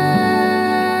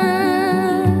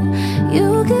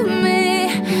 You give me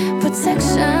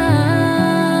protection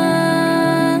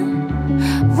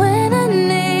when I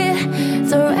need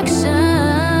direction.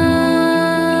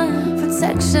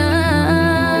 Protection,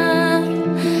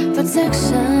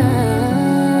 protection,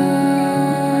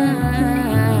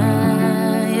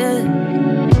 yeah.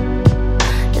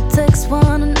 It takes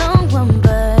one to know one,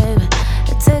 babe.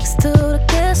 It takes two to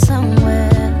get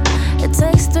somewhere. It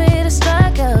takes three to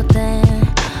strike out, then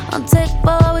on take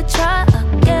four we try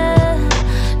again.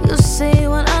 You see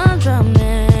when I'm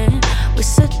drumming, we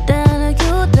sit down and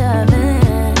you dive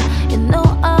in. You know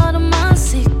all of my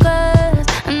secrets,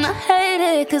 and I hate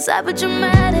it, cause I be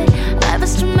dramatic. Life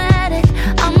is traumatic,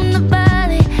 I'm in the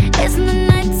valley, it's in the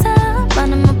nighttime,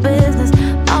 minding my business.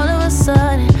 All of a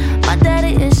sudden, my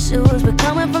daddy issues be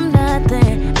coming from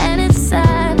nothing. And it's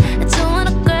sad that you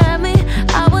wanna grab me,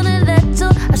 I wouldn't let you,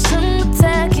 I shouldn't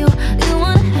attack you. You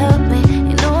wanna help me,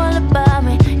 you know all about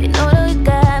me. You know that we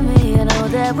got me, you know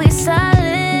that we solid.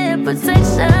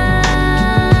 Protection.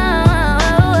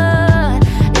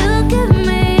 You give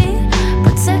me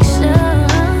protection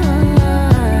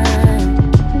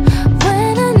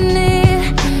when I need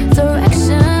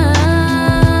direction.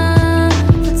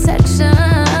 Protection,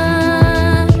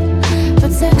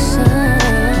 protection.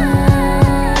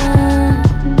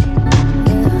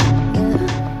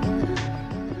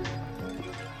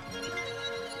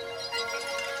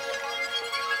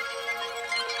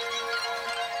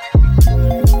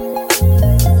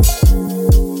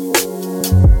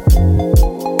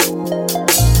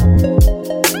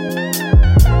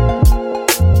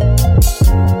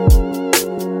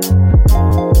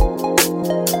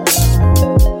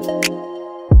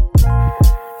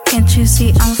 Can't you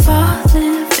see I'm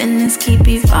falling? Feelings keep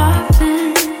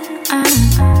evolving.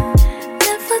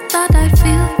 Never thought I'd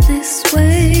feel this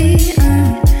way.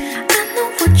 I know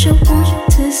what you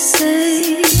want to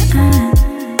say.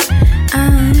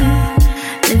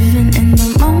 Living in the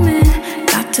moment,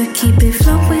 got to keep it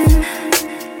flowing.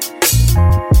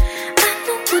 I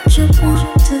know what you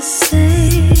want to say.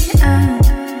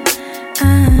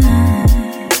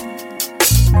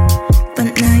 But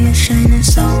now you're shining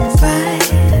so bright.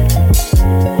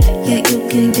 Yeah, you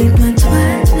can be my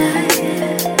twilight.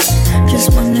 Just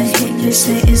wanna hear you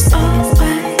say it's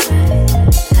alright.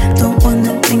 Don't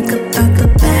wanna think about the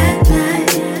bad night.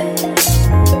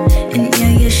 And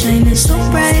yeah, you're shining so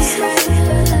bright.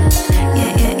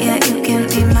 Yeah, you can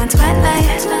be my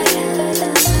twilight.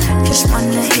 Just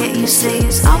wanna hear you say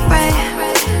it's alright.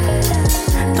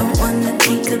 Don't wanna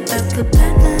think about the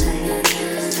bad night.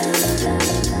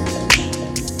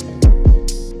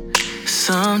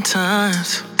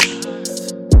 Sometimes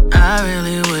I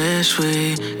really wish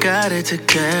we got it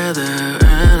together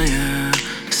earlier.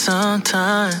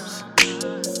 Sometimes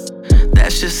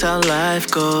that's just how life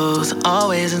goes,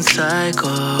 always in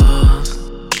cycles.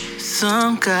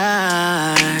 Some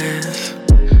guys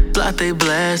block their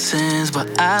blessings, but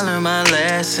I learned my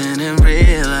lesson and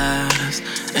realized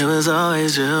it was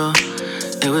always you.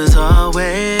 It was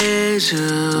always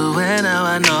you, and now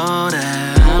I know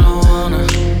that I don't wanna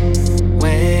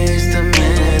waste a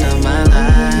minute of my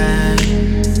life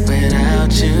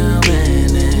without you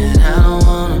in it. I don't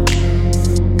wanna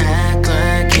act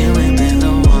like you ain't been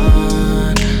the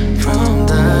one from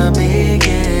the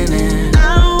beginning.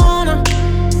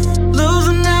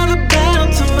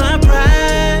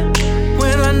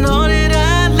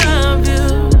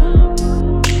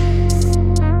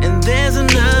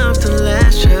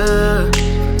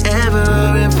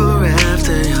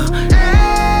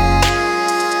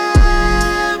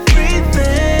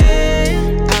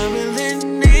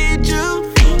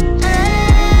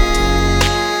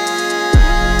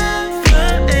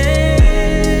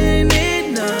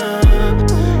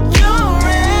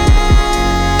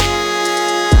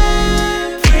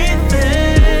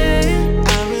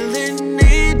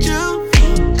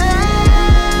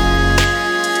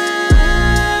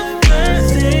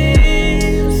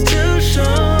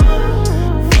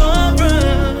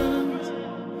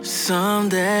 Some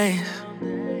days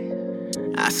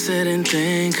I sit and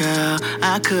think how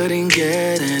I couldn't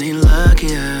get any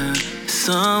luckier.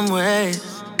 Some ways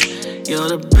you're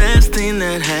the best thing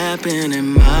that happened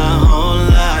in my whole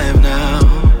life now.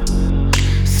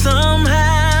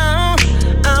 Somehow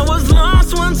I was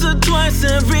lost once or twice.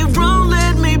 Every road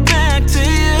led me back to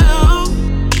you.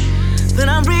 Then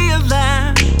I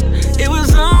realized it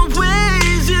was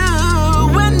always you.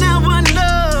 And now I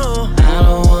know I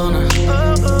don't wanna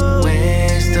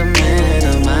waste a minute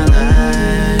of my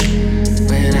life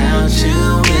without you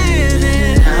in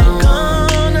it. I'm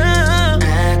gonna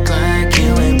act like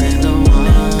you ain't been the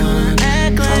one.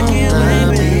 Act like you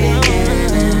ain't been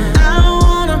the one. I don't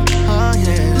wanna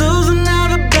lose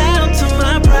another battle to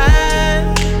my pride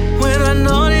when I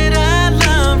know that I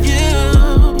love you.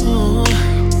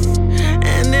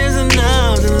 And there's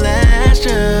enough to last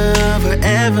you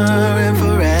forever and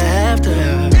forever.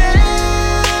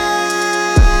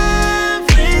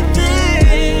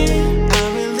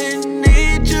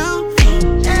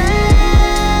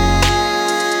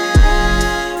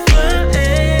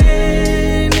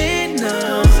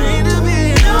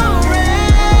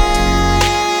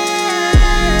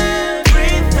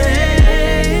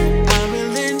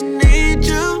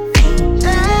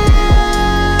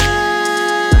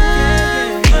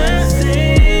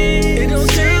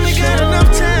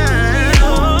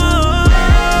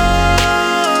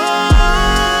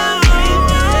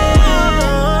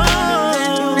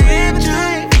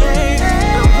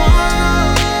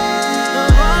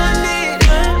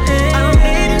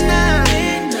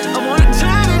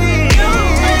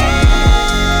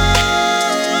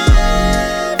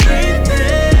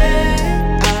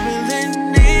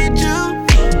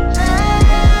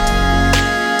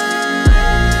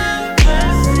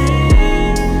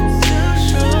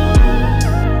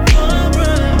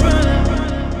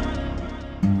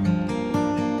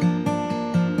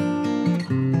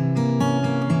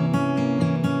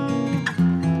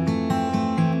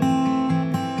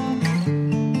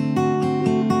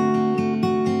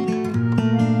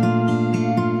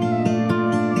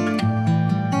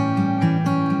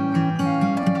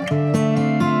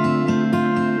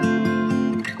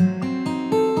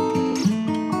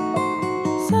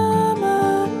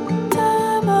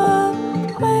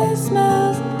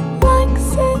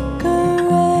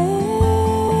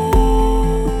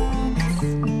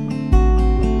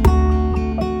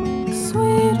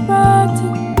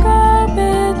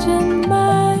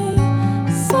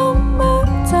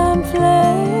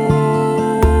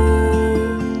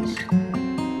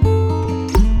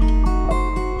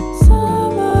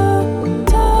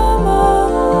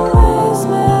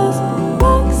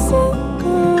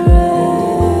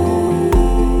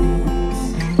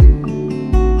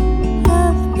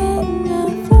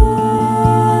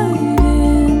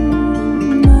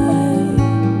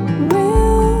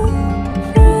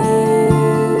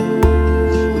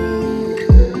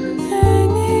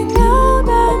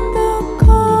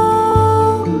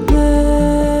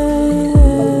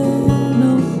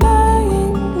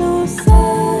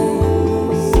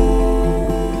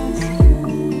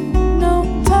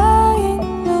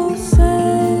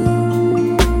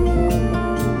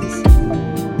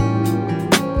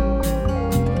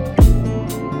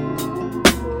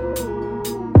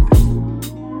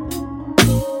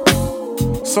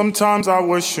 Sometimes I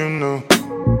wish you knew,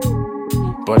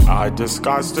 but I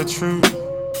disguise the truth.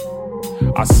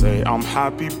 I say I'm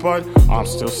happy, but I'm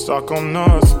still stuck on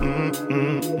us.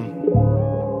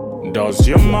 Does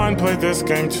your mind play this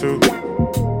game too?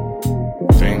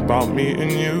 Think about me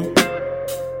and you.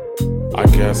 I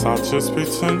guess I'll just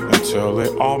pretend until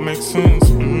it all makes sense.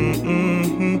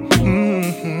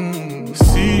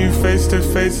 See you face to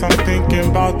face, I'm thinking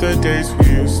about the days we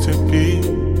used to be.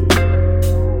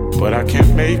 But I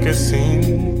can't make a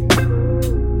scene.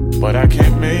 But I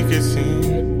can't make it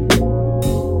seem.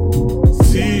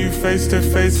 See you face to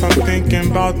face, I'm thinking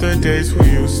about the days we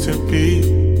used to be.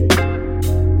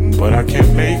 But I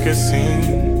can't make a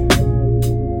scene.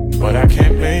 But I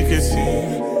can't make it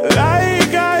seem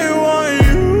like I want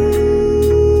you.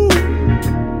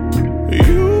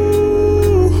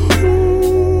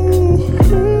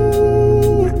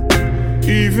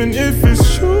 Even if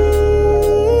it's true.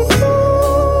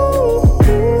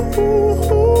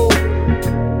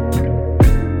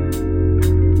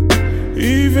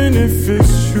 Even if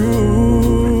it's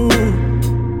true,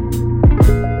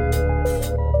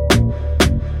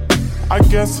 I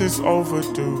guess it's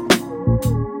overdue.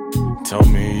 Tell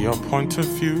me your point of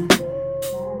view.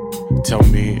 Tell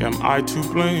me, am I to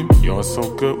blame? You're so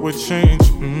good with change.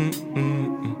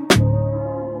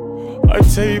 A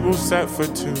table set for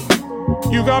two.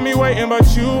 You got me waiting,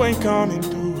 but you ain't coming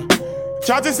through.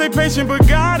 Tried to stay patient, but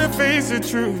gotta face the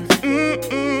truth.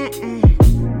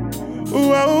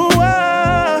 Whoa.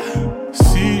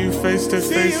 See you face to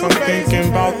face, I'm thinking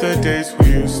about the days we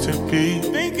used to be.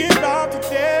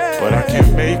 But I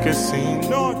can't make a scene.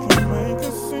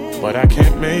 But I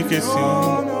can't make it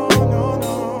seem.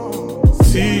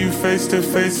 See you face to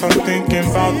face, I'm thinking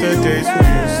about the days we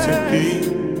used to be.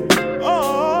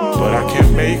 But I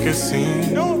can't make a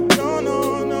scene.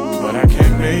 But I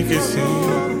can't make it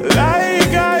seem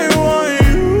like I want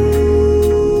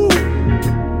you,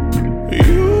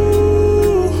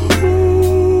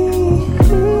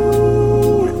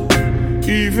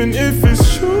 even if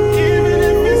it's true.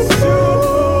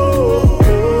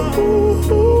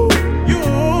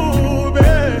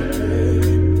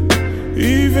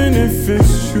 Even if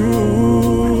it's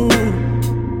true,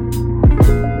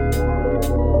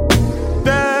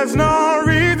 there's no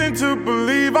reason to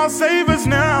believe I'll save us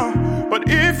now. But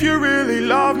if you really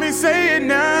love me, say it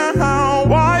now.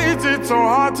 Why is it so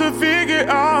hard to figure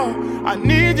out? I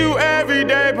need you every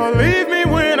day, believe me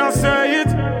when I say it.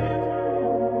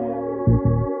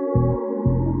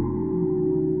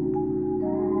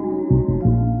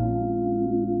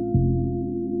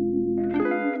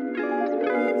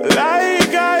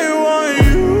 Like I want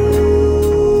you,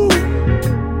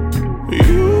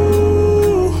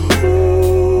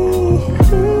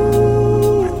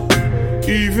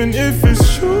 even if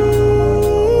it's true.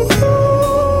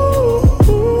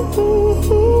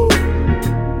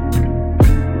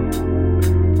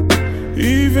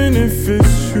 Even if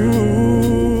it's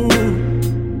true.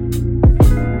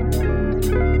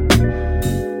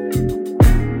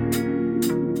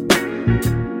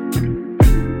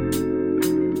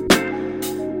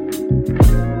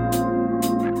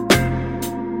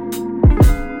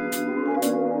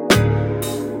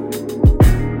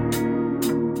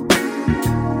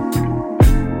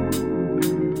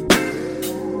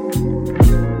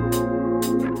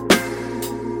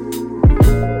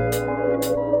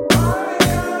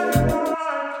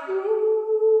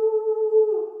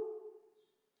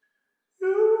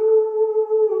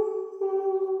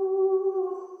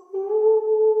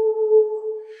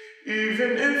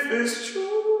 Even if it's true.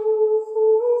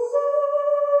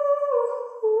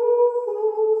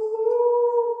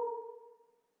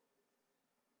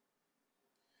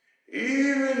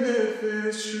 Even if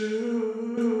it's true.